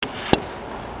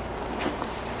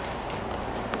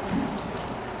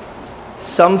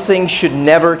some things should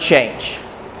never change.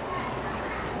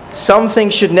 Some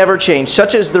things should never change,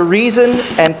 such as the reason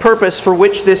and purpose for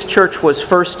which this church was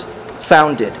first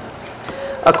founded.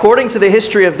 According to the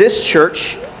history of this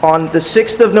church, on the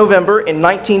 6th of November in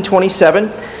 1927,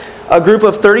 a group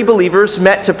of 30 believers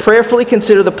met to prayerfully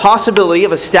consider the possibility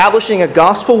of establishing a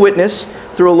gospel witness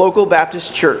through a local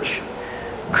Baptist church.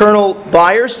 Colonel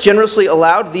Byers generously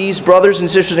allowed these brothers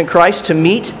and sisters in Christ to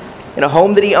meet in a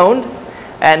home that he owned,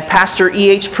 and Pastor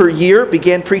E.H. per year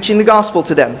began preaching the gospel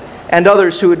to them and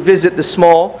others who would visit the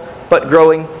small but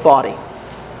growing body.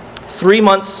 3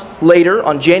 months later,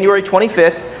 on January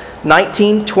 25th,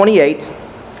 1928,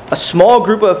 a small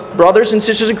group of brothers and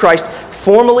sisters in Christ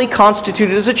formally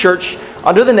constituted as a church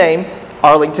under the name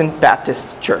Arlington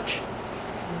Baptist Church.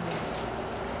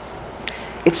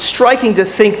 It's striking to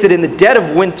think that in the dead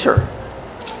of winter,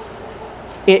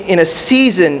 in a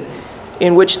season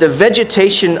in which the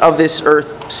vegetation of this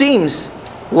earth seems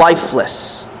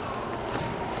lifeless,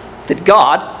 that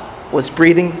God was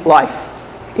breathing life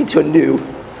into a new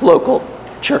local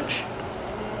church.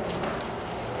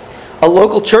 A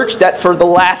local church that for the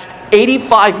last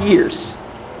 85 years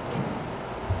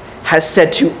has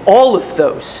said to all of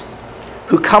those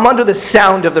who come under the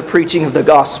sound of the preaching of the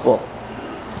gospel,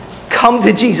 come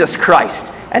to Jesus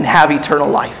Christ and have eternal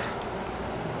life.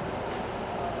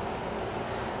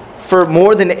 For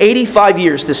more than 85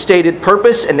 years, the stated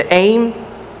purpose and aim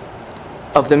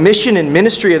of the mission and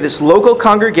ministry of this local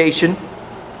congregation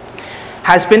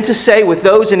has been to say with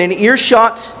those in an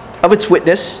earshot of its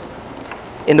witness,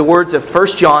 in the words of 1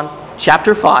 John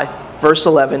chapter 5, verse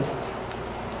 11,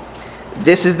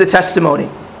 this is the testimony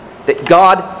that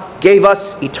God gave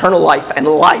us eternal life, and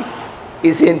life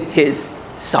is in His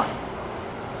Son.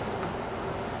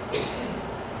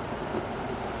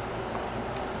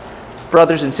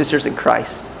 Brothers and sisters in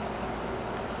Christ,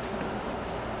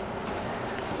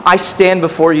 I stand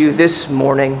before you this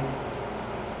morning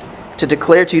to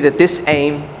declare to you that this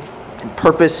aim and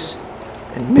purpose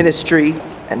and ministry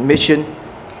and mission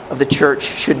of the church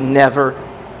should never,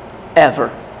 ever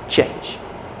change.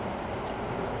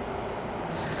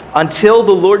 Until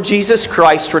the Lord Jesus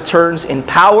Christ returns in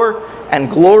power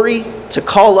and glory to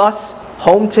call us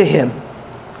home to Him,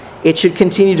 it should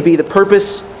continue to be the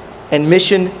purpose and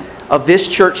mission of this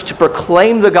church to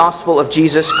proclaim the gospel of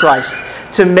Jesus Christ,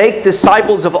 to make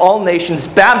disciples of all nations,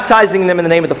 baptizing them in the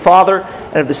name of the Father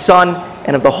and of the Son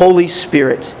and of the Holy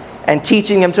Spirit, and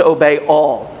teaching them to obey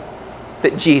all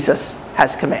that Jesus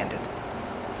has commanded.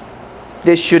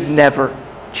 This should never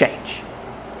change.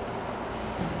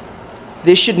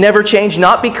 This should never change,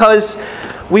 not because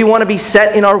we want to be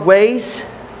set in our ways,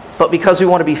 but because we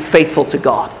want to be faithful to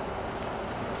God.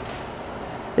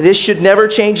 This should never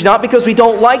change, not because we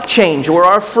don't like change or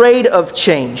are afraid of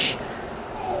change,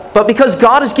 but because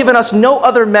God has given us no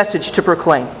other message to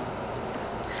proclaim.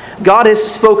 God has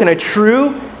spoken a true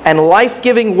and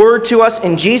life-giving word to us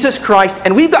in Jesus Christ,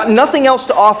 and we've got nothing else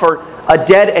to offer a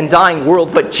dead and dying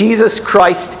world but Jesus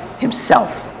Christ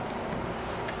Himself.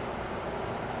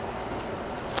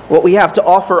 What we have to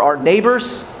offer our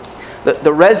neighbors,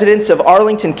 the residents of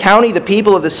Arlington County, the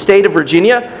people of the state of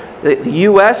Virginia, the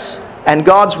U.S., and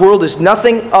God's world is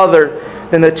nothing other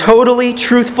than the totally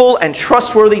truthful and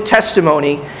trustworthy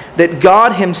testimony that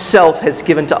God Himself has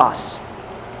given to us.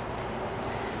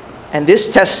 And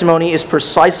this testimony is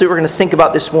precisely what we're going to think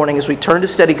about this morning as we turn to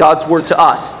study God's Word to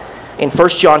us in 1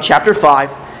 John chapter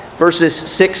 5, verses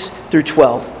 6 through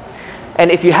 12. And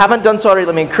if you haven't done so already,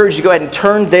 let me encourage you to go ahead and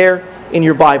turn there in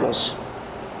your Bibles.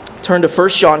 Turn to 1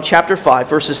 John chapter 5,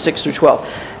 verses 6 through 12.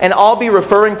 And I'll be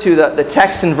referring to the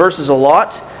text and verses a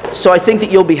lot, so I think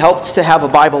that you'll be helped to have a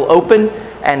Bible open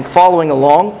and following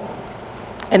along.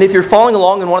 And if you're following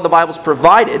along in one of the Bibles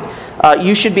provided,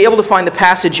 you should be able to find the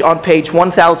passage on page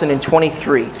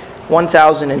 1023.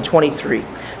 1023.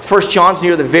 1 John's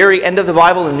near the very end of the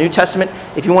Bible in the New Testament.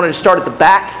 If you wanted to start at the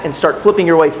back and start flipping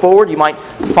your way forward, you might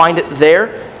find it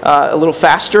there a little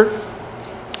faster.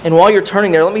 And while you're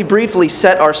turning there, let me briefly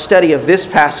set our study of this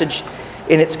passage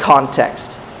in its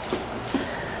context.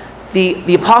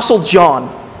 The Apostle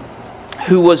John,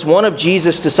 who was one of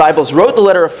Jesus' disciples, wrote the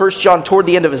letter of 1 John toward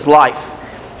the end of his life.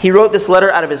 He wrote this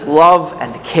letter out of his love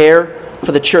and care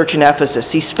for the church in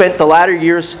Ephesus. He spent the latter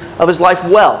years of his life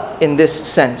well in this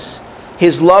sense.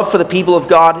 His love for the people of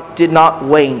God did not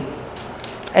wane.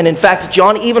 And in fact,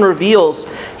 John even reveals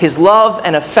his love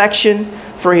and affection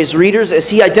for his readers as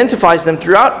he identifies them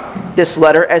throughout this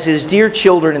letter as his dear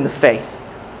children in the faith.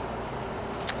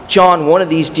 John wanted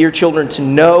these dear children to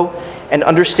know and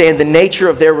understand the nature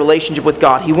of their relationship with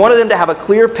God. He wanted them to have a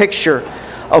clear picture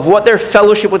of what their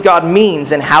fellowship with God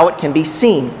means and how it can be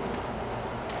seen.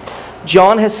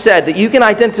 John has said that you can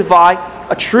identify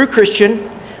a true Christian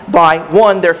by,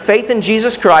 1, their faith in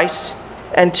Jesus Christ,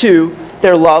 and 2,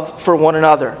 their love for one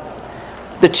another.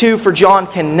 The two, for John,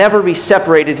 can never be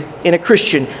separated in a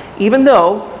Christian, even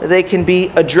though they can be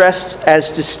addressed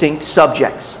as distinct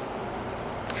subjects.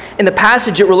 In the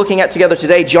passage that we're looking at together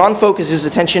today, John focuses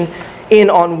attention in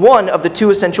on one of the two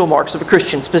essential marks of a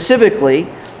Christian, specifically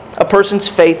a person's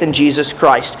faith in Jesus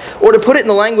Christ. Or to put it in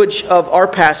the language of our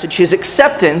passage, his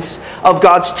acceptance of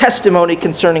God's testimony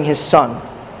concerning his Son.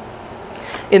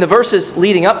 In the verses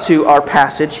leading up to our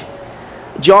passage,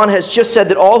 John has just said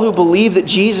that all who believe that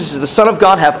Jesus is the Son of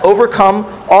God have overcome,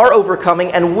 are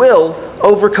overcoming, and will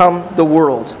overcome the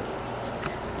world.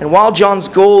 And while John's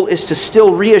goal is to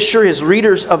still reassure his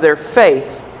readers of their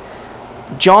faith,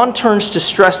 John turns to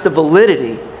stress the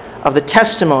validity of the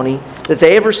testimony that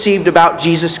they have received about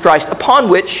Jesus Christ, upon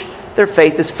which their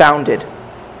faith is founded.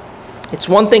 It's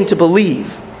one thing to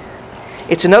believe.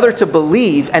 It's another to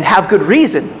believe and have good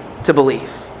reason to believe.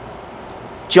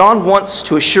 John wants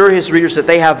to assure his readers that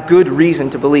they have good reason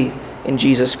to believe in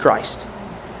Jesus Christ.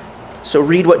 So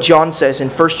read what John says in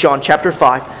 1 John chapter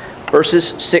 5, verses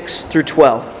 6 through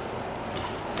 12.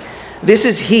 This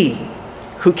is he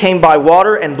who came by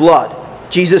water and blood,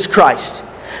 Jesus Christ,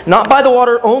 not by the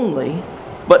water only,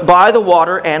 but by the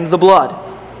water and the blood.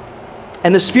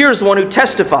 And the Spirit is the one who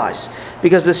testifies,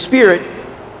 because the Spirit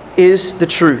is the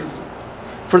truth.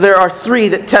 For there are three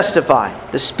that testify,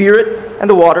 the Spirit and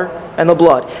the water and the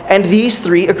blood. And these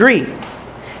three agree.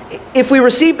 If we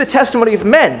receive the testimony of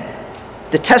men,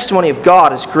 the testimony of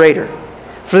God is greater.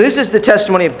 For this is the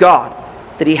testimony of God,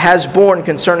 that he has borne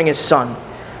concerning his Son.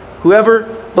 Whoever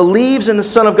believes in the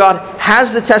Son of God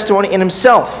has the testimony in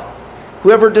himself.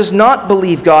 Whoever does not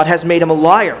believe God has made him a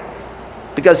liar,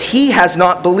 because he has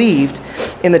not believed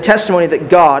in the testimony that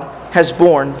God has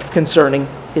borne concerning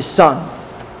his Son.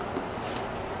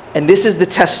 And this is the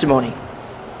testimony,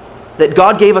 that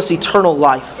God gave us eternal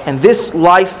life, and this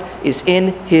life is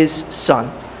in his Son.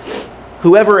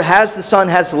 Whoever has the Son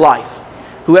has life.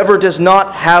 Whoever does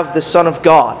not have the Son of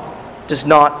God does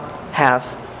not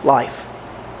have life.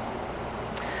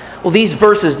 Well, these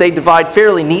verses, they divide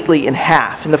fairly neatly in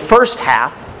half. In the first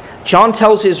half, John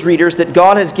tells his readers that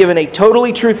God has given a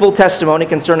totally truthful testimony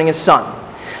concerning his Son.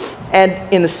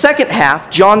 And in the second half,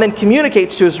 John then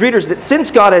communicates to his readers that since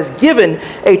God has given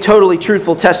a totally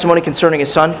truthful testimony concerning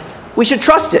his Son, we should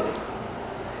trust it.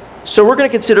 So we're going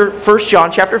to consider 1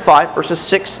 John chapter 5, verses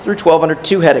 6 through 12 under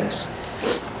two headings.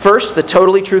 First, the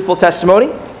totally truthful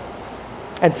testimony.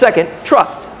 And second,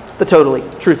 trust the totally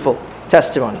truthful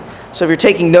testimony. So if you're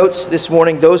taking notes this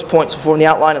morning, those points will form the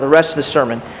outline of the rest of the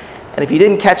sermon. And if you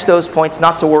didn't catch those points,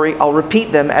 not to worry, I'll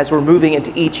repeat them as we're moving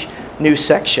into each new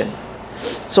section.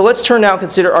 So let's turn now and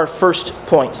consider our first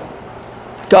point,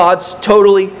 God's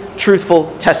totally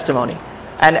truthful testimony.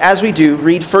 And as we do,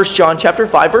 read 1 John chapter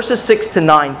 5, verses 6 to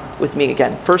 9 with me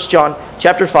again. 1 John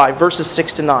chapter 5, verses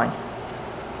 6 to 9.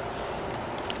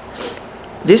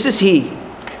 This is he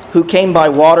who came by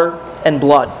water and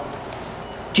blood,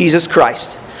 Jesus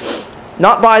Christ.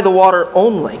 Not by the water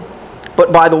only,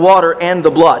 but by the water and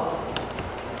the blood.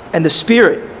 And the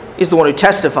Spirit is the one who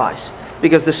testifies,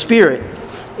 because the Spirit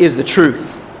is the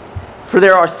truth. For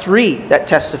there are three that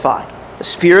testify, the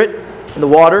Spirit and the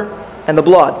water and the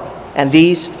blood, and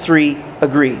these three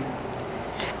agree.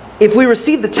 If we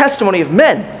receive the testimony of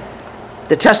men,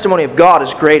 the testimony of God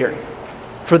is greater.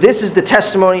 For this is the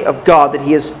testimony of God that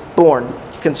he has borne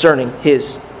concerning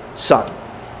his Son.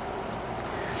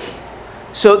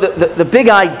 So the big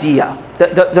idea,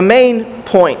 the main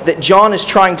point that John is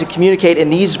trying to communicate in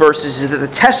these verses is that the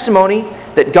testimony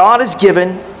that God has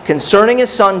given concerning his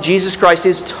Son, Jesus Christ,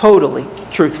 is totally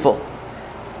truthful.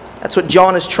 That's what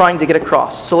John is trying to get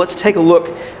across. So let's take a look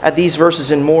at these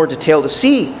verses in more detail to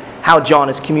see how John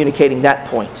is communicating that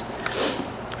point.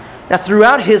 Now,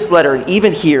 throughout his letter, and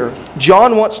even here,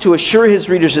 John wants to assure his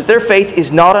readers that their faith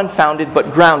is not unfounded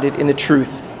but grounded in the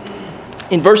truth.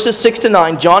 In verses 6 to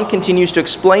 9, John continues to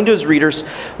explain to his readers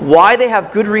why they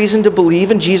have good reason to believe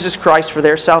in Jesus Christ for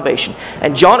their salvation.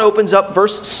 And John opens up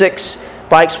verse 6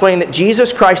 by explaining that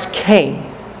Jesus Christ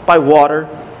came by water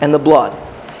and the blood.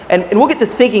 And we'll get to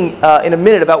thinking in a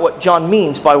minute about what John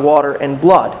means by water and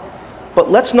blood. But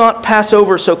let's not pass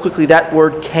over so quickly that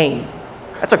word came.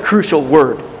 That's a crucial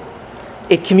word.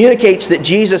 It communicates that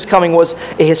Jesus' coming was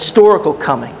a historical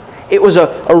coming. It was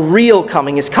a real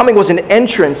coming. His coming was an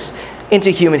entrance into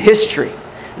human history.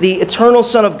 The eternal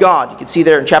Son of God, you can see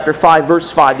there in chapter 5, verse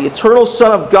 5, the eternal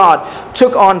Son of God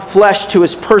took on flesh to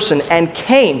his person and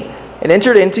came and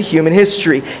entered into human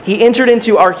history. He entered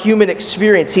into our human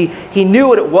experience. He knew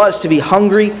what it was to be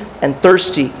hungry and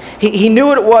thirsty. He knew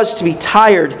what it was to be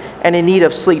tired and in need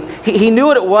of sleep. He knew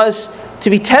what it was to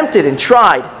be tempted and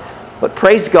tried. But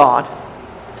praise God,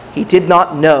 he did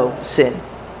not know sin.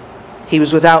 He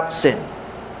was without sin.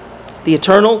 The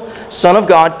eternal Son of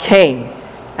God came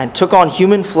and took on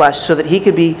human flesh so that he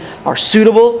could be our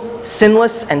suitable,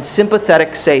 sinless, and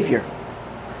sympathetic Savior.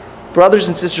 Brothers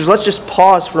and sisters, let's just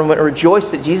pause for a moment and rejoice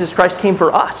that Jesus Christ came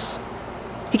for us.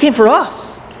 He came for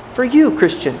us, for you,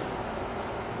 Christian.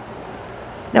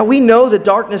 Now, we know the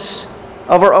darkness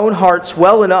of our own hearts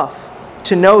well enough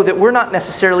to know that we're not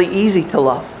necessarily easy to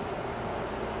love.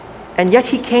 And yet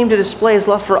he came to display his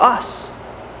love for us.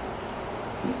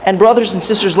 And brothers and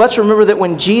sisters, let's remember that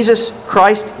when Jesus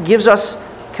Christ gives us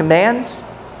commands,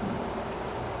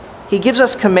 he gives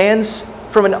us commands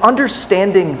from an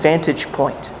understanding vantage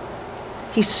point.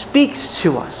 He speaks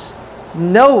to us,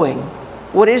 knowing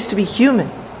what it is to be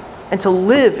human and to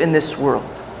live in this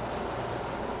world.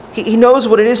 He knows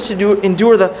what it is to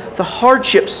endure the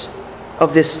hardships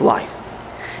of this life.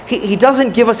 He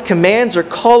doesn't give us commands or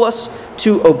call us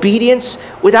to obedience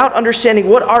without understanding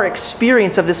what our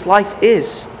experience of this life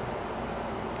is.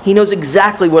 He knows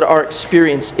exactly what our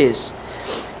experience is.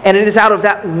 And it is out of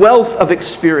that wealth of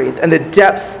experience and the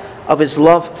depth of his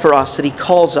love for us that he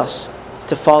calls us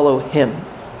to follow him.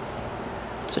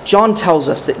 So John tells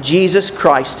us that Jesus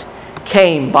Christ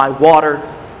came by water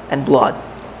and blood.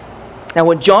 Now,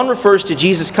 when John refers to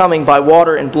Jesus coming by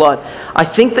water and blood, I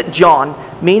think that John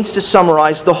means to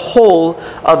summarize the whole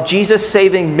of Jesus'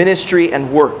 saving ministry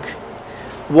and work.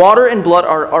 Water and blood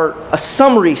are a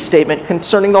summary statement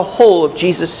concerning the whole of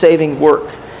Jesus' saving work.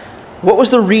 What was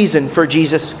the reason for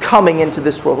Jesus coming into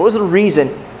this world? What was the reason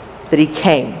that he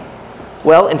came?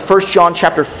 Well, in 1 John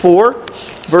chapter 4,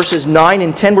 verses 9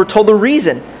 and 10, we're told the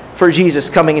reason for Jesus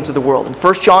coming into the world. In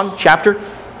 1 John chapter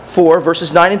 4,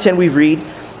 verses 9 and 10, we read,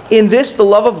 "In this the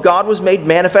love of God was made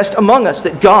manifest among us,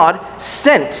 that God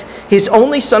sent his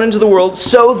only Son into the world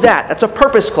so that," that's a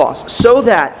purpose clause, "so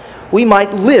that we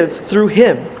might live through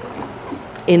him.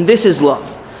 In this is love,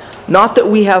 not that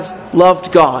we have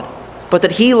loved God, but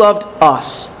that he loved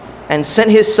us and sent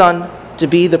his Son to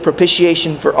be the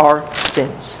propitiation for our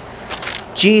sins."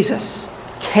 Jesus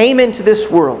came into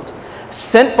this world,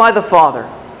 sent by the Father,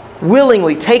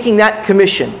 willingly taking that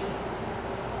commission.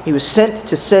 He was sent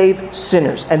to save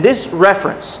sinners. And this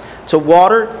reference to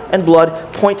water and blood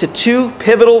point to two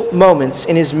pivotal moments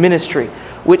in his ministry,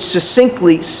 which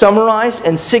succinctly summarize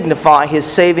and signify his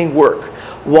saving work.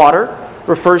 Water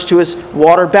refers to his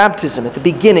water baptism at the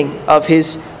beginning of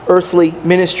his earthly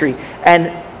ministry, and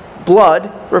blood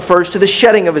refers to the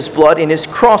shedding of his blood in his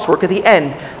cross work at the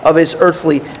end of his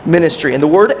earthly ministry. And the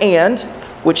word "and,"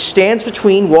 which stands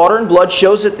between water and blood,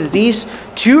 shows that these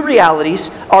two realities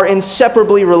are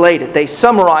inseparably related. They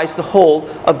summarize the whole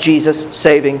of Jesus'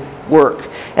 saving work.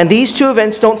 And these two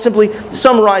events don't simply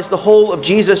summarize the whole of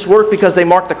Jesus' work because they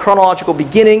mark the chronological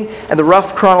beginning and the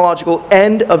rough chronological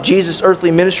end of Jesus'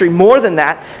 earthly ministry. More than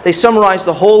that, they summarize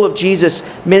the whole of Jesus'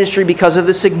 ministry because of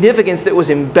the significance that was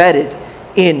embedded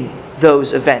in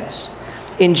those events.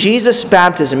 In Jesus'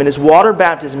 baptism, in his water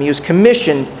baptism, he was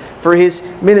commissioned for his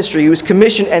ministry. He was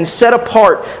commissioned and set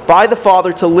apart by the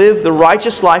Father to live the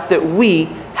righteous life that we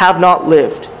have not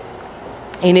lived.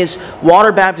 In his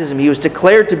water baptism, he was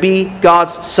declared to be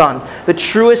God's Son, the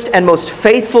truest and most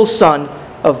faithful Son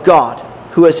of God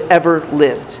who has ever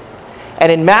lived.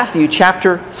 And in Matthew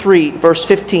chapter 3, verse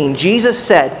 15, Jesus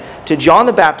said to John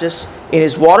the Baptist in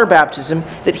his water baptism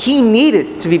that he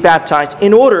needed to be baptized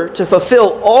in order to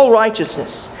fulfill all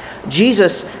righteousness.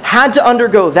 Jesus had to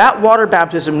undergo that water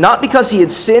baptism not because he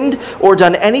had sinned or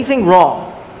done anything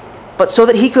wrong, but so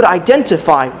that he could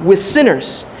identify with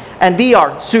sinners and be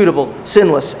our suitable,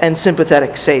 sinless, and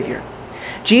sympathetic Savior.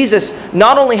 Jesus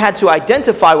not only had to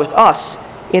identify with us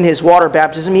in his water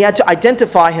baptism, he had to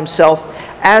identify himself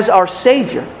as our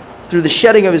Savior through the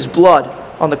shedding of his blood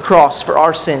on the cross for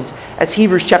our sins. As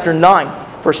Hebrews chapter 9,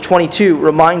 verse 22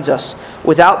 reminds us,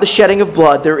 without the shedding of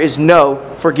blood, there is no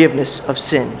forgiveness of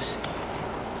sins.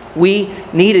 We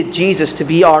needed Jesus to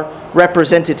be our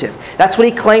representative. That's what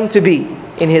he claimed to be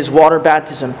in his water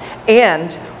baptism.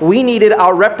 And we needed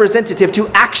our representative to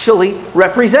actually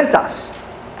represent us.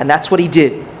 And that's what he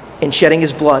did in shedding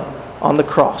his blood on the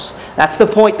cross. That's the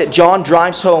point that John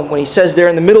drives home when he says there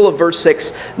in the middle of verse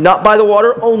 6, not by the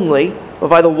water only, but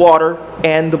by the water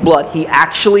and the blood. He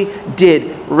actually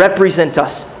did represent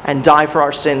us and die for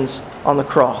our sins on the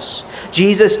cross.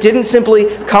 Jesus didn't simply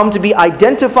come to be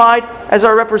identified as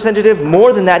our representative.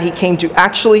 More than that, he came to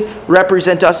actually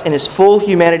represent us in his full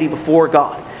humanity before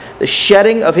God. The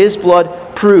shedding of his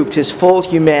blood proved his full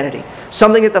humanity.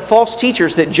 Something that the false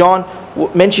teachers that John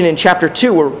mentioned in chapter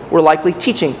 2 were likely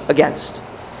teaching against.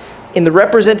 In the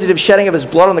representative shedding of his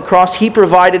blood on the cross, he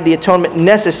provided the atonement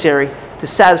necessary to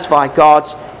satisfy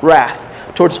God's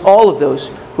wrath towards all of those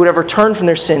who would ever turn from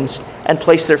their sins and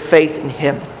place their faith in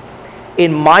him.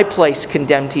 In my place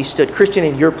condemned he stood. Christian,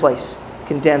 in your place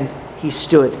condemned he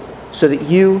stood, so that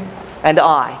you and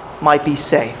I might be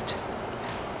saved.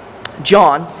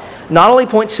 John not only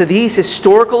points to these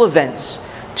historical events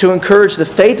to encourage the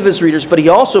faith of his readers, but he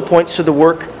also points to the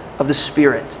work of the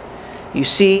Spirit. You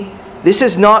see, this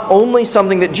is not only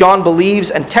something that John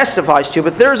believes and testifies to,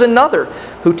 but there's another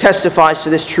who testifies to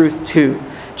this truth too.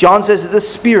 John says that the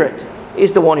Spirit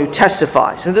is the one who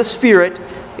testifies, and the Spirit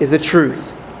is the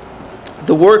truth.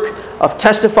 The work of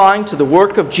testifying to the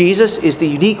work of Jesus is the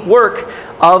unique work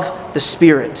of the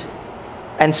Spirit.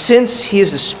 And since he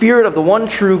is the Spirit of the one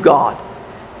true God,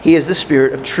 he is the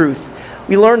Spirit of truth.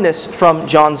 We learn this from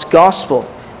John's Gospel.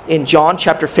 In John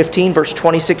chapter 15, verse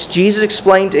 26, Jesus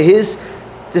explained to his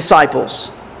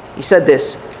disciples, he said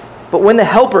this, "But when the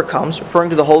Helper comes," referring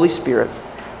to the Holy Spirit,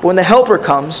 "but when the Helper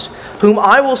comes, whom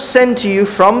I will send to you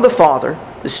from the Father,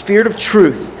 the Spirit of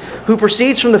truth, who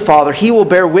proceeds from the Father, he will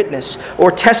bear witness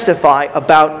or testify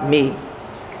about me."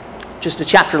 Just a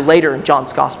chapter later in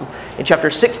John's Gospel, in chapter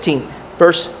 16,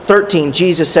 verse 13,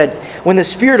 Jesus said, "When the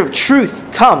Spirit of truth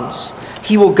comes,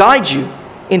 he will guide you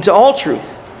into all truth.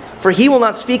 For he will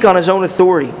not speak on his own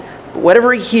authority, but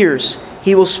whatever he hears,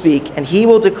 he will speak, and he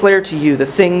will declare to you the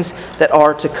things that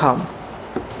are to come."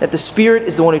 That the Spirit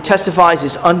is the one who testifies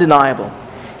is undeniable.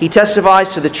 He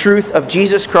testifies to the truth of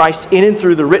Jesus Christ in and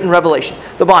through the written revelation,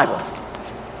 the Bible,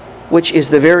 which is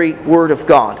the very Word of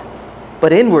God.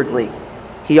 But inwardly,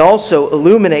 he also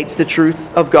illuminates the truth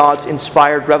of God's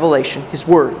inspired revelation, his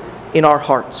Word, in our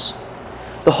hearts.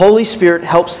 The Holy Spirit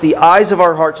helps the eyes of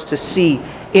our hearts to see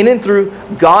in and through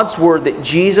God's Word that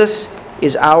Jesus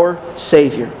is our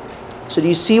Savior. So do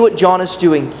you see what John is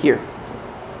doing here?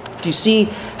 Do you see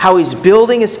how he's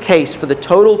building his case for the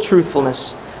total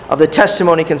truthfulness of the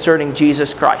testimony concerning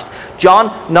Jesus Christ?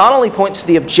 John not only points to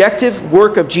the objective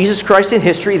work of Jesus Christ in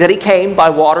history, that he came by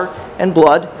water and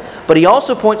blood, but he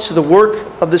also points to the work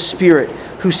of the Spirit,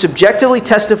 who subjectively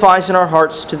testifies in our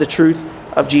hearts to the truth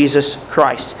of Jesus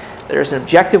Christ. There's an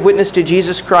objective witness to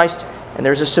Jesus Christ, and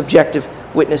there's a subjective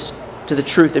witness to the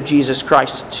truth of Jesus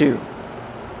Christ too.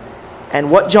 And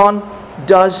what John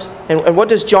does, and what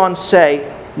does John say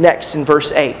next in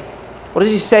verse 8? What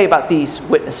does he say about these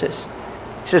witnesses?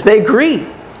 He says they agree.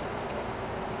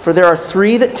 For there are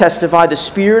three that testify, the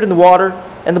Spirit and the water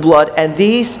and the blood, and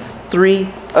these three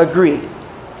agree.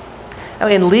 Now,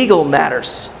 in legal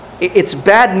matters, it's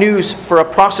bad news for a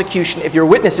prosecution if your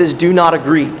witnesses do not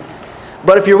agree.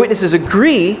 But if your witnesses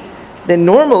agree, then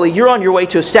normally you're on your way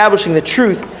to establishing the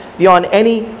truth beyond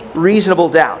any reasonable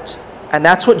doubt. And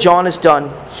that's what John has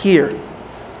done here.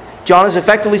 John is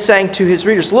effectively saying to his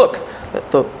readers, look,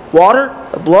 the water,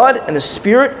 the blood, and the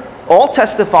Spirit all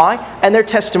testify, and their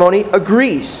testimony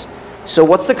agrees. So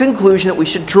what's the conclusion that we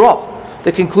should draw?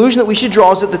 The conclusion that we should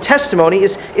draw is that the testimony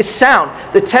is sound.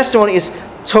 The testimony is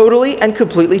totally and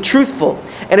completely truthful.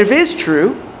 And if it is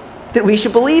true, then we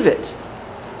should believe it.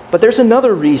 But there's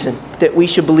another reason that we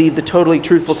should believe the totally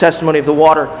truthful testimony of the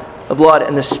water, the blood,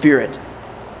 and the Spirit.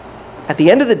 At the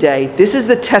end of the day, this is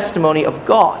the testimony of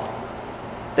God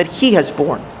that he has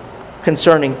borne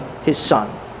concerning his Son.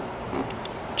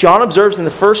 John observes in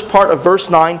the first part of verse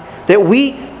 9 that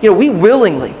we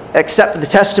willingly accept the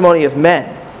testimony of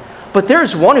men. But there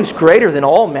is one who's greater than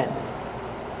all men,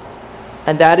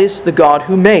 and that is the God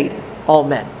who made all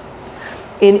men.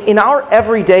 In our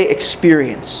everyday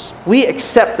experience, we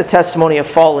accept the testimony of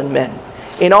fallen men.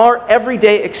 In our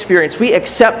everyday experience, we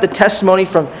accept the testimony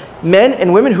from men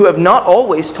and women who have not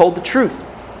always told the truth.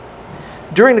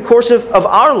 During the course of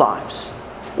our lives,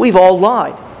 we've all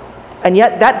lied. And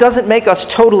yet that doesn't make us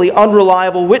totally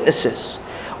unreliable witnesses.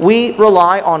 We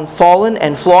rely on fallen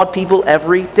and flawed people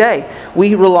every day.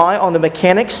 We rely on the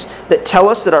mechanics that tell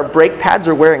us that our brake pads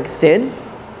are wearing thin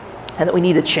and that we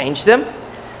need to change them.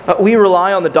 We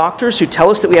rely on the doctors who tell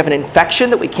us that we have an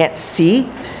infection that we can't see.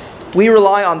 We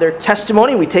rely on their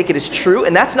testimony. We take it as true,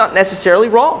 and that's not necessarily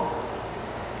wrong.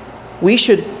 We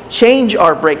should change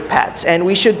our brake pads, and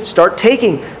we should start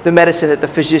taking the medicine that the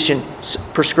physician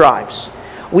prescribes.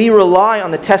 We rely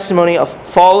on the testimony of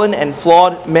fallen and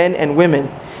flawed men and women.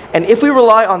 And if we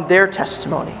rely on their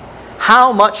testimony,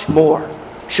 how much more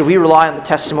should we rely on the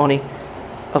testimony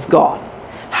of God?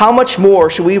 How much more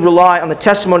should we rely on the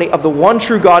testimony of the one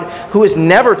true God who has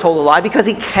never told a lie because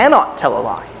he cannot tell a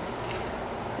lie?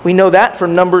 We know that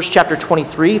from Numbers chapter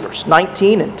 23, verse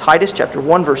 19, and Titus chapter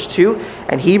 1, verse 2,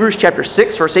 and Hebrews chapter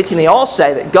 6, verse 18. They all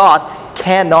say that God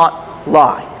cannot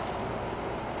lie.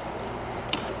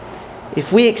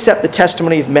 If we accept the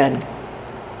testimony of men,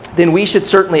 then we should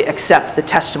certainly accept the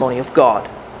testimony of God.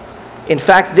 In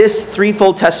fact, this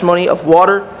threefold testimony of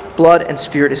water, blood, and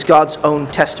spirit is God's own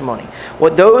testimony.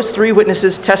 What those three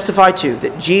witnesses testify to,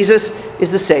 that Jesus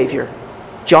is the Savior,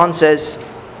 John says,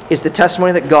 is the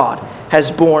testimony that God has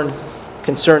borne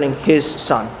concerning His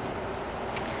Son.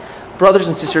 Brothers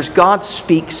and sisters, God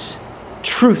speaks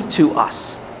truth to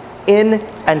us in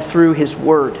and through His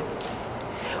Word.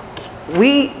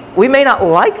 We may not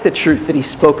like the truth that He's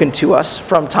spoken to us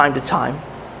from time to time,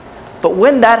 but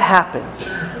when that happens,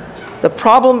 the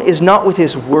problem is not with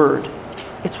His Word,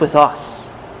 it's with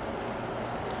us.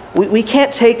 We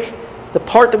can't take the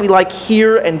part that we like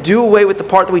here and do away with the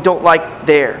part that we don't like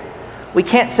there. We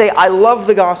can't say, I love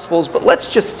the Gospels, but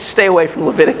let's just stay away from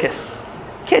Leviticus.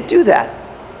 Can't do that.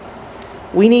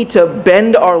 We need to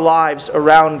bend our lives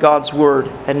around God's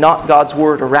Word and not God's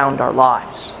Word around our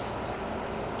lives.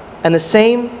 And the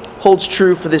same holds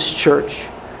true for this church.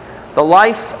 The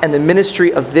life and the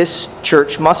ministry of this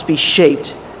church must be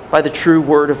shaped by the true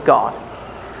Word of God.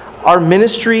 Our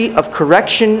ministry of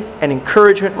correction and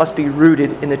encouragement must be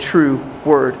rooted in the true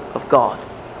Word of God.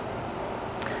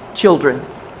 Children,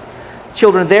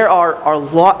 there are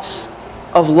lots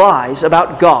of lies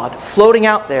about God floating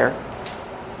out there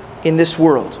in this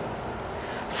world.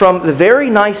 From the very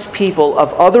nice people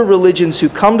of other religions who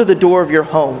come to the door of your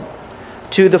home,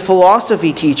 to the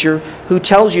philosophy teacher who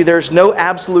tells you there's no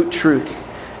absolute truth,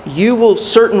 you will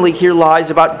certainly hear lies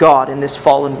about God in this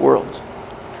fallen world.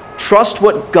 Trust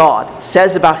what God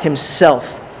says about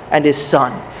Himself and His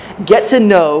Son. Get to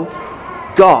know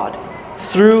God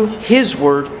through His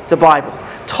Word, the Bible.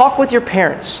 Talk with your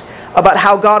parents about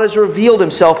how God has revealed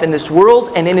Himself in this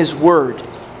world and in His Word.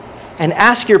 And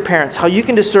ask your parents how you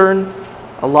can discern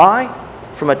a lie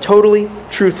from a totally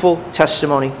truthful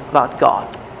testimony about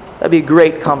God. That'd be a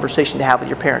great conversation to have with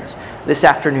your parents this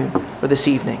afternoon or this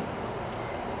evening.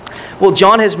 Well,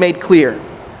 John has made clear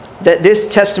that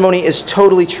this testimony is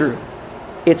totally true.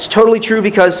 It's totally true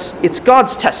because it's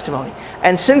God's testimony.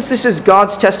 And since this is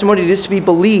God's testimony, it is to be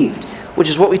believed, which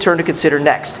is what we turn to consider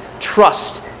next.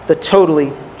 Trust the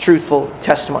totally truthful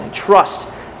testimony.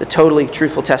 Trust the totally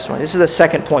truthful testimony. This is the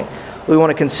second point we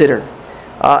want to consider.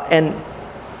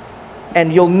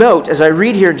 And you'll note, as I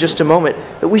read here in just a moment,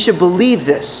 that we should believe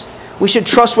this. We should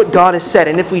trust what God has said.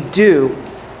 And if we do,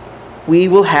 we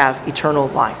will have eternal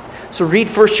life. So read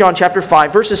 1 John chapter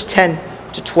 5, verses 10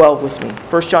 to 12 with me.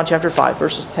 1 John chapter 5,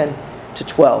 verses 10 to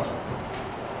 12.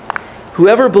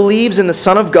 Whoever believes in the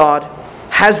Son of God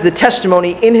has the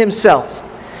testimony in himself.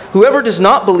 Whoever does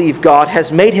not believe God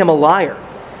has made him a liar,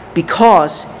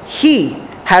 because he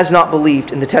has not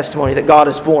believed in the testimony that God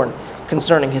has borne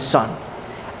concerning His Son.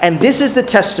 And this is the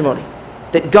testimony,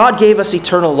 that God gave us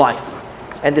eternal life,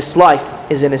 and this life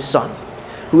is in His Son.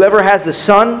 Whoever has the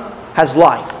Son has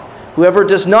life. Whoever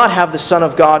does not have the Son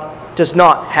of God does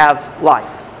not have life.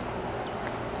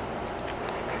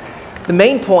 The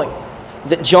main point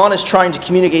that John is trying to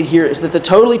communicate here is that the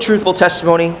totally truthful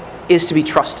testimony is to be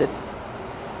trusted.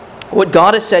 What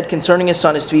God has said concerning His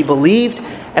Son is to be believed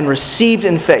and received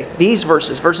in faith. These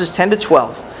verses 10 to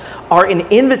 12, are an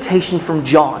invitation from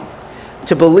John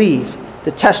to believe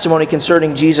the testimony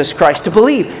concerning Jesus Christ, to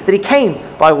believe that He came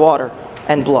by water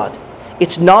and blood.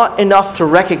 It's not enough to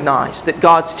recognize that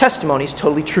God's testimony is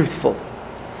totally truthful.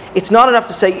 It's not enough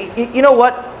to say, you know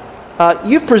what?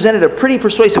 You've presented a pretty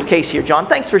persuasive case here, John.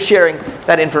 Thanks for sharing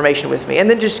that information with me. And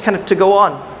then just kind of to go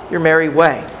on your merry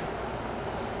way.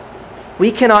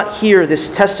 We cannot hear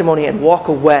this testimony and walk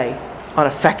away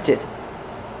unaffected.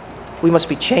 We must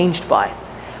be changed by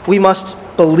it. We must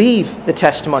believe the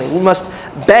testimony. We must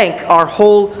bank our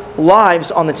whole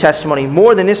lives on the testimony.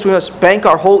 More than this, we must bank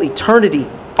our whole eternity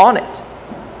on it.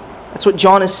 That's what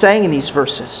John is saying in these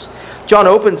verses. John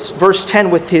opens verse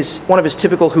 10 with one of his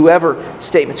typical whoever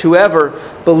statements. Whoever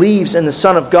believes in the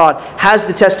Son of God has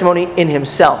the testimony in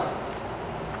himself.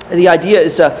 The idea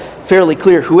is fairly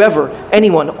clear. Whoever,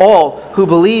 anyone, all who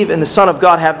believe in the Son of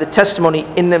God have the testimony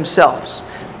in themselves.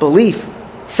 Belief,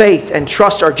 faith, and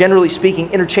trust are, generally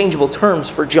speaking, interchangeable terms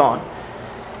for John.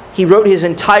 He wrote his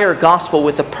entire gospel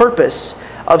with the purpose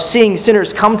of seeing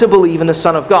sinners come to believe in the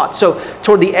Son of God. So,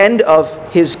 toward the end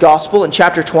of his gospel, in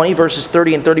chapter 20, verses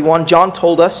 30 and 31, John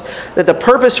told us that the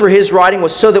purpose for his writing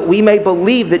was so that we may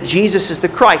believe that Jesus is the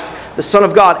Christ, the Son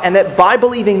of God, and that by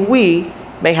believing we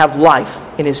may have life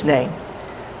in His name.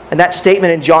 And that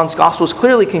statement in John's gospel is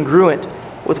clearly congruent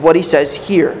with what he says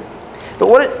here. But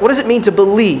what does it mean to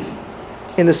believe?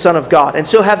 in the Son of God, and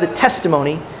so have the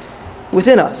testimony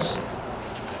within us.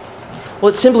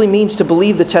 Well, it simply means to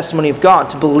believe the testimony of God,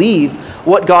 to believe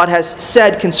what God has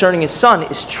said concerning His Son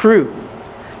is true.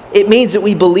 It means that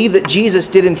we believe that Jesus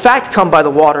did in fact come by the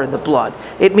water and the blood.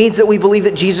 It means that we believe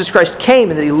that Jesus Christ came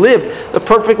and that He lived the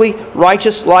perfectly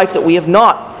righteous life that we have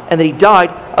not, and that He died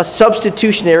a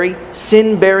substitutionary,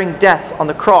 sin-bearing death on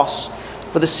the cross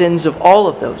for the sins of all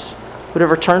of those who would have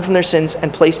returned from their sins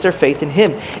and placed their faith in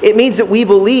Him. It means that we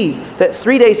believe that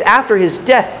 3 days after His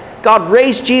death, God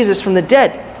raised Jesus from the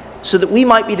dead so that we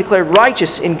might be declared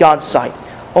righteous in God's sight.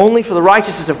 Only for the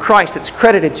righteousness of Christ that's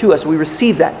credited to us. We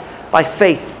receive that by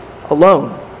faith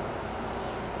alone.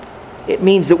 It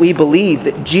means that we believe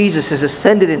that Jesus has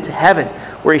ascended into heaven,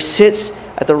 where He sits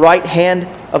at the right hand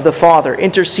of the Father,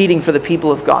 interceding for the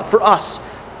people of God, for us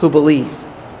who believe.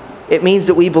 It means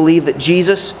that we believe that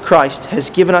Jesus Christ has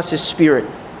given us His Spirit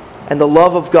and the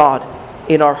love of God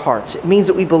in our hearts. It means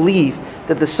that we believe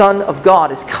that the Son of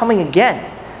God is coming again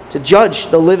to judge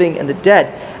the living and the dead,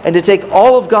 and to take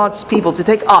all of God's people, to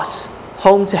take us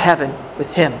home to heaven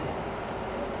with Him.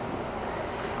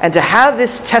 And to have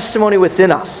this testimony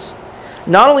within us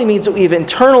not only means that we've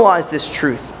internalized this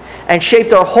truth and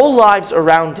shaped our whole lives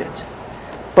around it,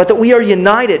 but that we are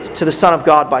united to the Son of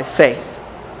God by faith.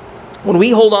 When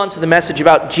we hold on to the message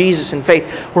about Jesus in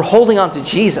faith, we're holding on to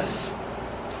Jesus.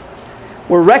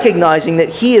 We're recognizing that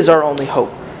He is our only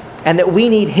hope and that we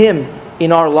need Him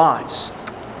in our lives.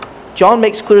 John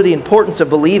makes clear the importance of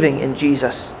believing in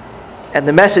Jesus and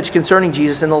the message concerning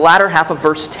Jesus in the latter half of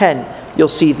verse 10. You'll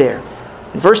see there.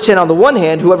 In verse 10, on the one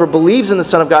hand, whoever believes in the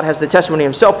Son of God has the testimony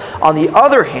Himself. On the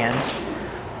other hand,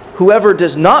 whoever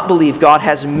does not believe God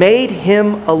has made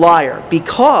him a liar,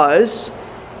 because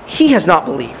he has not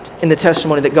believed in the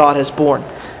testimony that God has borne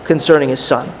concerning His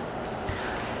Son.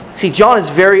 See, John is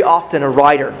very often a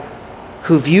writer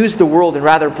who views the world in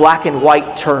rather black and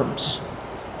white terms.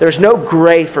 There's no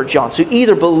gray for John. So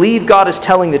either believe God is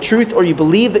telling the truth, or you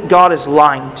believe that God is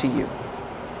lying to you.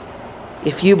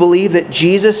 If you believe that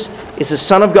Jesus is the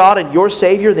Son of God and your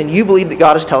Savior, then you believe that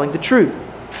God is telling the truth.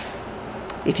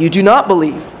 If you do not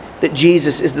believe that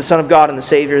Jesus is the Son of God and the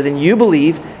Savior, then you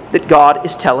believe that God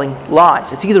is telling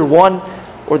lies. It's either one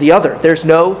or the other. There's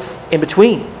no in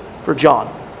between for John.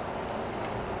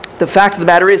 The fact of the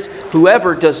matter is,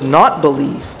 whoever does not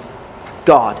believe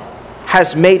God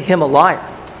has made him a liar,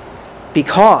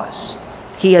 because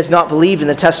he has not believed in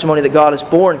the testimony that God has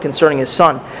borne concerning His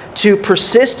Son. To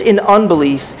persist in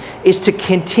unbelief is to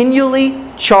continually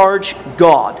charge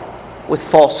God with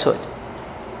falsehood.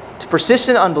 To persist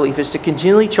in unbelief is to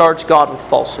continually charge God with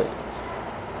falsehood.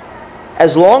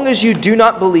 As long as you do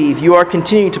not believe, you are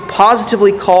continuing to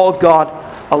positively call God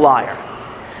a liar.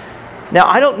 Now,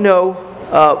 I don't know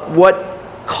what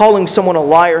calling someone a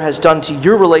liar has done to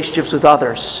your relationships with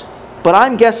others, but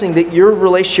I'm guessing that your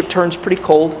relationship turns pretty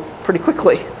cold pretty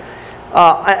quickly.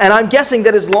 And I'm guessing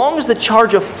that as long as the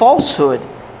charge of falsehood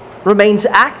remains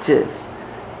active,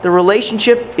 the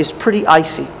relationship is pretty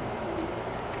icy.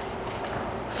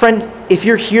 Friend, if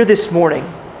you're here this morning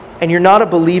and you're not a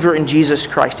believer in Jesus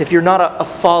Christ, if you're not a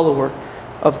follower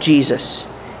of Jesus,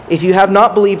 if you have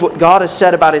not believed what God has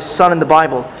said about His Son in the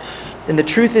Bible, then the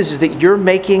truth is that you're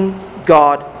making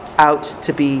God out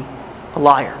to be a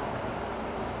liar.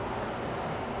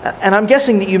 And I'm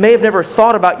guessing that you may have never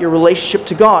thought about your relationship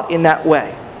to God in that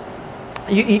way.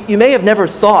 You may have never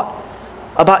thought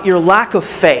about your lack of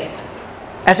faith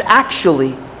as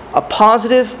actually a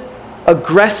positive,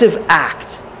 aggressive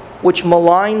act which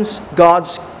maligns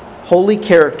God's holy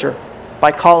character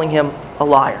by calling Him a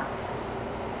liar.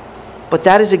 But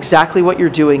that is exactly what you're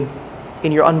doing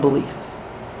in your unbelief.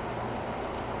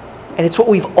 And it's what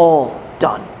we've all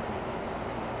done.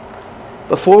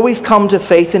 Before we've come to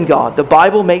faith in God, the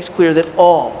Bible makes clear that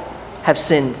all have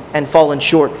sinned and fallen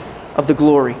short of the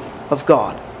glory of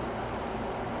God.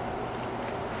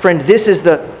 Friend, this is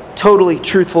the totally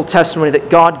truthful testimony that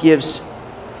God gives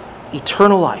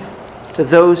eternal life to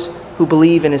those who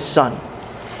believe in His Son.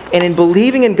 And in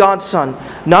believing in God's Son,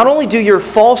 not only do your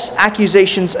false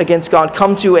accusations against God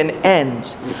come to an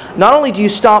end, not only do you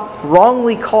stop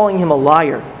wrongly calling Him a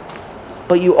liar,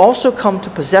 but you also come to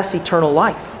possess eternal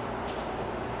life.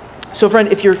 So friend,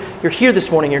 if you're here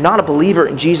this morning, you're not a believer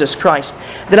in Jesus Christ,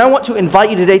 then I want to invite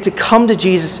you today to come to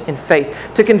Jesus in faith,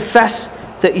 to confess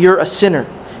that you're a sinner.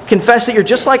 Confess that you're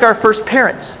just like our first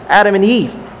parents, Adam and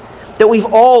Eve, that we've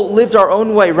all lived our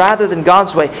own way rather than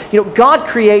God's way. You know, God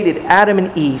created Adam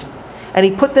and Eve, and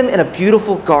He put them in a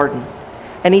beautiful garden.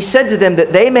 And He said to them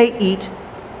that they may eat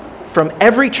from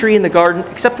every tree in the garden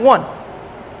except one.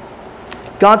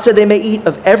 God said they may eat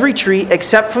of every tree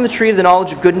except from the tree of the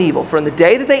knowledge of good and evil. For in the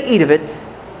day that they eat of it,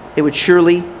 they would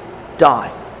surely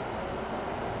die.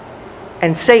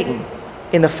 And Satan,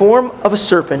 in the form of a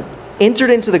serpent, entered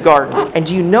into the garden. And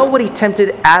do you know what he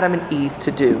tempted Adam and Eve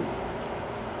to do?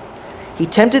 He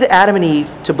tempted Adam and Eve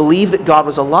to believe that God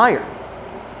was a liar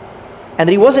and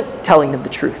that he wasn't telling them the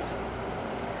truth.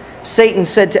 Satan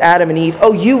said to Adam and Eve,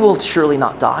 "Oh, you will surely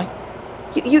not die.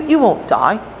 You won't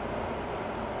die."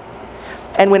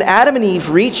 And when Adam and Eve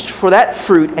reached for that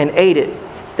fruit and ate it,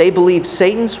 they believed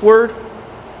Satan's word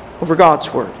over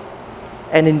God's word.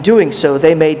 And in doing so,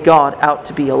 they made God out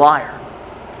to be a liar.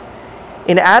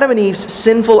 In Adam and Eve's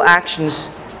sinful actions,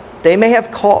 they may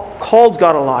have called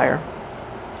God a liar,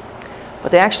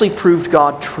 but they actually proved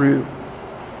God true.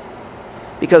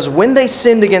 Because when they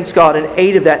sinned against God and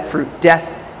ate of that fruit, death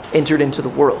entered into the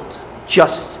world,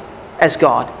 just as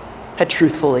God had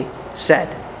truthfully said.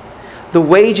 The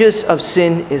wages of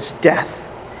sin is death.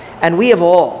 And we have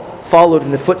all followed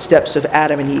in the footsteps of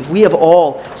Adam and Eve. We have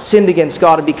all sinned against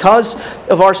God. And because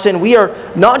of our sin, we are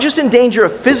not just in danger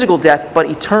of physical death, but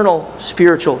eternal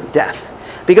spiritual death.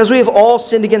 Because we have all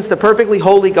sinned against the perfectly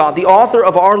holy God, the author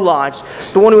of our lives,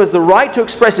 the one who has the right to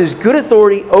express his good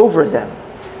authority over them.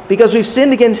 Because we've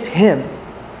sinned against him,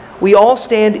 we all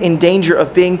stand in danger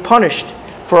of being punished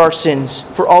for our sins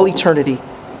for all eternity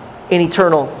in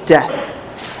eternal death.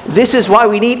 This is why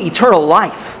we need eternal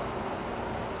life.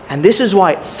 And this is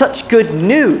why it's such good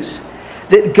news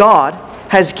that God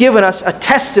has given us a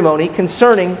testimony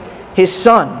concerning his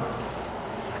Son.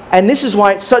 And this is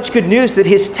why it's such good news that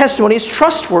his testimony is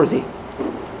trustworthy.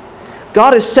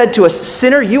 God has said to us,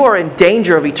 "Sinner, you are in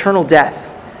danger of eternal death,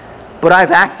 but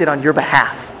I've acted on your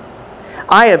behalf.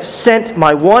 I have sent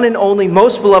my one and only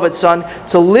most beloved Son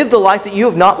to live the life that you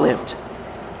have not lived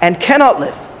and cannot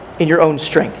live in your own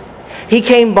strength. He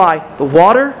came by the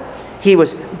water. He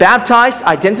was baptized,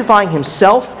 identifying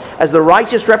himself as the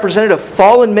righteous representative of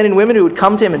fallen men and women who would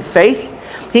come to him in faith.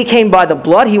 He came by the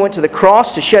blood. He went to the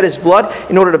cross to shed his blood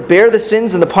in order to bear the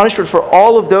sins and the punishment for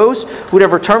all of those who would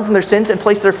have returned from their sins and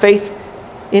placed their faith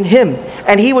in him.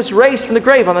 And he was raised from the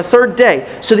grave on the third day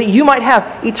so that you might have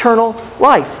eternal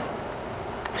life."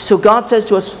 So God says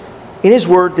to us in his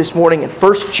word this morning in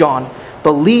 1 John,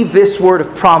 "Believe this word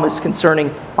of promise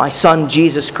concerning my Son,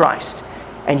 Jesus Christ,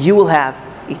 and you will have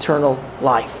eternal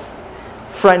life."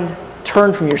 Friend,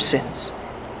 turn from your sins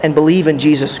and believe in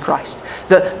Jesus Christ.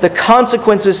 The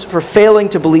consequences for failing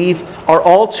to believe are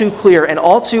all too clear and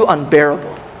all too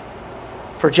unbearable.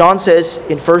 For John says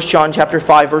in 1 John chapter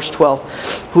 5, verse 12,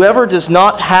 "Whoever does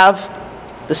not have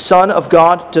the Son of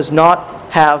God does not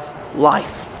have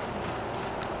life."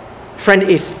 Friend,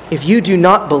 if you do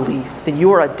not believe, then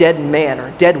you are a dead man or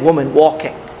a dead woman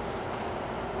walking.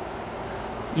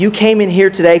 You came in here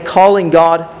today calling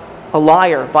God a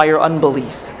liar by your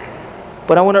unbelief.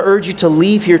 But I want to urge you to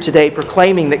leave here today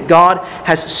proclaiming that God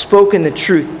has spoken the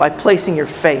truth by placing your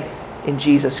faith in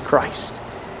Jesus Christ.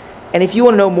 And if you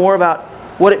want to know more about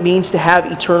what it means to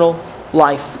have eternal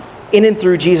life in and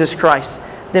through Jesus Christ,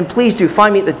 then please do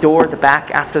find me at the door at the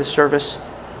back after the service.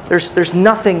 There's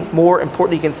nothing more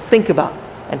important you can think about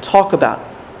and talk about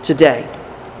today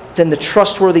than the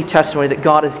trustworthy testimony that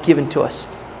God has given to us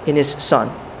in his Son,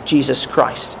 Jesus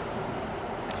Christ.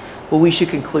 Well, we should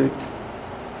conclude.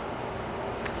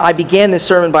 I began this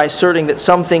sermon by asserting that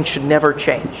some things should never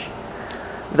change.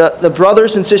 The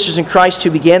brothers and sisters in Christ who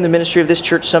began the ministry of this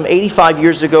church some 85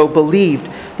 years ago believed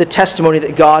the testimony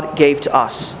that God gave to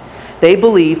us. They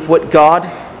believed what God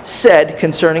said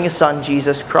concerning his Son,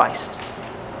 Jesus Christ.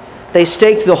 They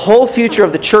staked the whole future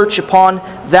of the church upon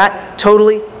that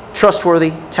totally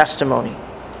trustworthy testimony.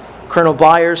 Colonel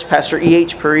Byers, Pastor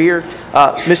E.H. Perrier,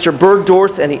 Mr.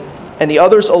 Bergdorf, and the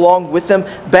others along with them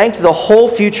banked the whole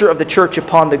future of the church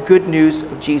upon the good news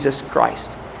of Jesus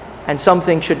Christ. And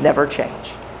something should never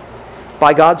change.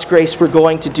 By God's grace, we're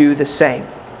going to do the same.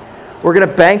 We're going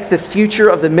to bank the future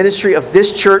of the ministry of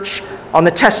this church on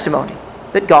the testimony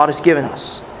that God has given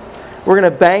us. We're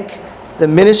going to bank the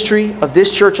ministry of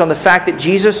this church on the fact that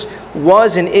Jesus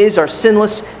was and is our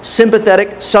sinless,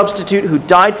 sympathetic substitute who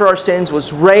died for our sins,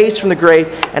 was raised from the grave,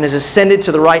 and has ascended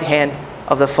to the right hand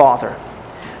of the Father.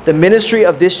 The ministry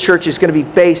of this church is going to be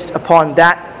based upon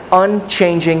that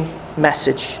unchanging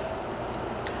message.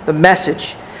 The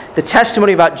message, the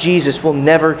testimony about Jesus will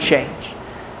never change.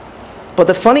 But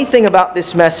the funny thing about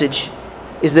this message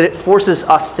is that it forces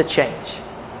us to change.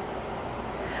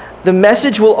 The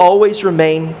message will always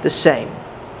remain the same.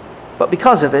 But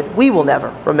because of it, we will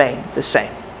never remain the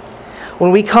same.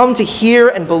 When we come to hear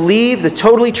and believe the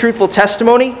totally truthful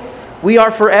testimony, we are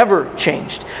forever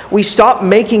changed. We stop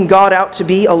making God out to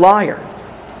be a liar.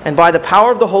 And by the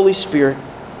power of the Holy Spirit,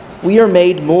 we are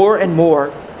made more and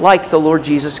more like the Lord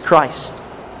Jesus Christ.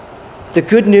 The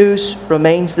good news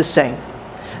remains the same.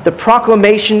 The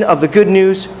proclamation of the good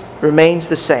news remains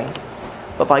the same.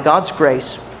 But by God's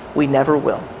grace, we never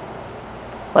will.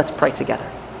 Let's pray together.